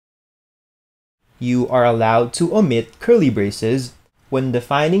you are allowed to omit curly braces when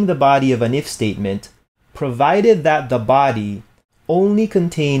defining the body of an if statement, provided that the body only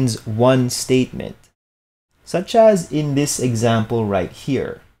contains one statement, such as in this example right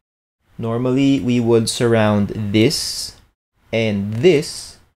here. Normally, we would surround this and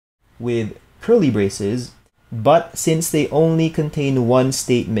this with curly braces, but since they only contain one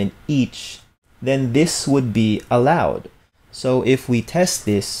statement each, then this would be allowed. So if we test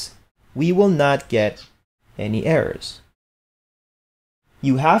this, we will not get any errors.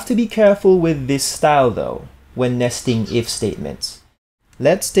 You have to be careful with this style though, when nesting if statements.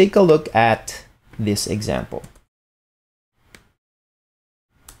 Let's take a look at this example.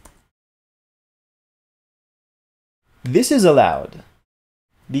 This is allowed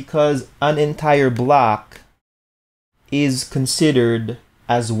because an entire block is considered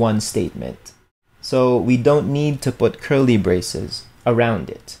as one statement. So we don't need to put curly braces around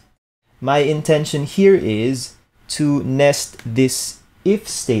it. My intention here is to nest this if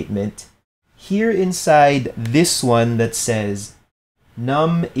statement here inside this one that says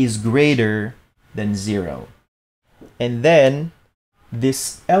num is greater than 0. And then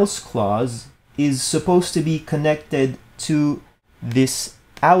this else clause is supposed to be connected to this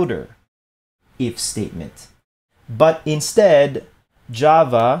outer if statement. But instead,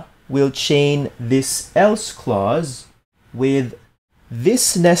 Java will chain this else clause with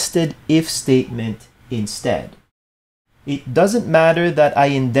this nested if statement instead. It doesn't matter that I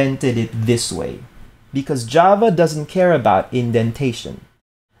indented it this way, because Java doesn't care about indentation.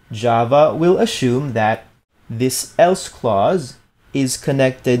 Java will assume that this else clause is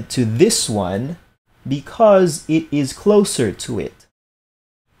connected to this one because it is closer to it.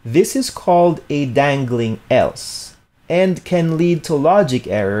 This is called a dangling else and can lead to logic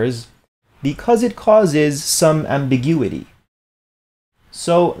errors because it causes some ambiguity.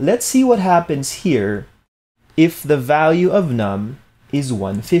 So let's see what happens here if the value of num is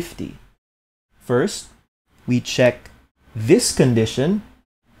 150. First, we check this condition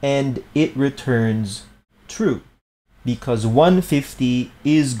and it returns true because 150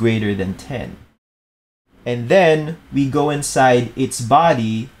 is greater than 10. And then we go inside its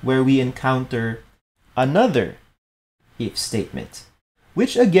body where we encounter another if statement,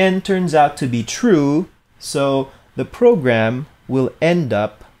 which again turns out to be true, so the program will end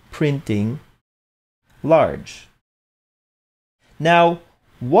up printing large. Now,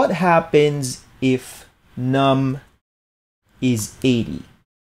 what happens if num is 80?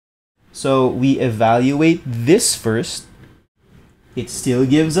 So we evaluate this first. It still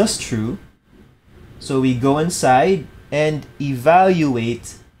gives us true. So we go inside and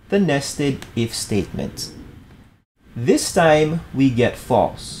evaluate the nested if statement. This time we get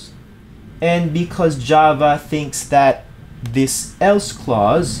false. And because Java thinks that this else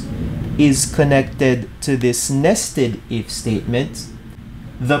clause is connected to this nested if statement,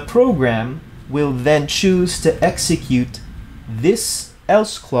 the program will then choose to execute this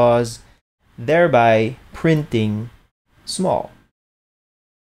else clause, thereby printing small.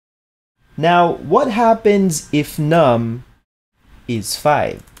 Now, what happens if num is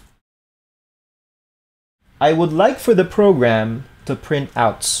 5? I would like for the program to print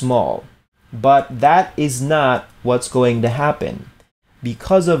out small, but that is not what's going to happen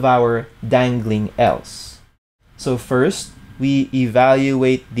because of our dangling else. So first, we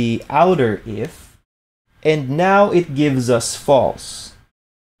evaluate the outer if, and now it gives us false.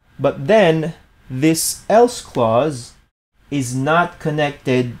 But then, this else clause is not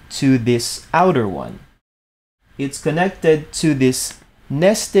connected to this outer one. It's connected to this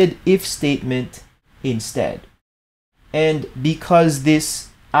nested if statement instead. And because this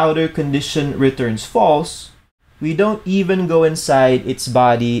outer condition returns false, we don't even go inside its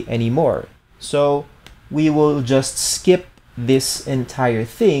body anymore. So we will just skip this entire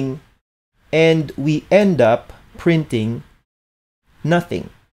thing and we end up printing nothing.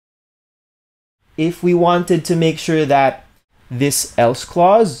 If we wanted to make sure that this else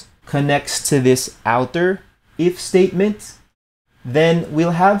clause connects to this outer if statement, then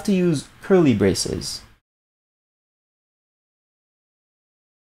we'll have to use curly braces.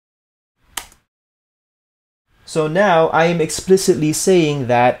 So now I am explicitly saying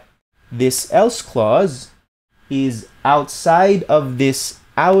that this else clause is outside of this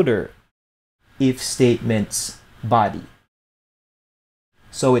outer if statement's body.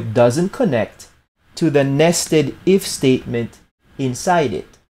 So it doesn't connect to the nested if statement inside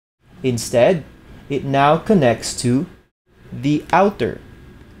it. Instead, it now connects to the outer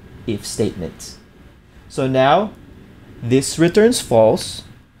if statement. So now this returns false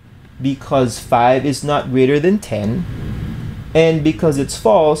because 5 is not greater than 10, and because it's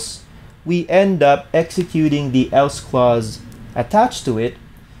false, we end up executing the else clause attached to it,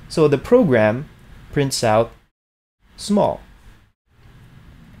 so the program prints out small.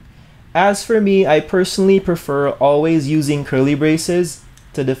 As for me, I personally prefer always using curly braces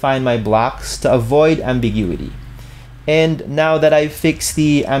to define my blocks to avoid ambiguity. And now that I've fixed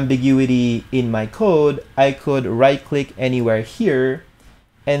the ambiguity in my code, I could right-click anywhere here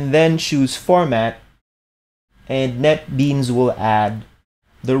and then choose Format, and NetBeans will add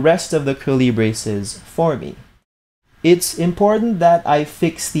the rest of the curly braces for me. It's important that I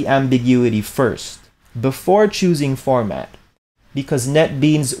fix the ambiguity first before choosing Format, because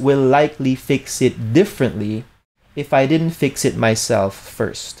NetBeans will likely fix it differently if I didn't fix it myself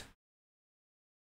first.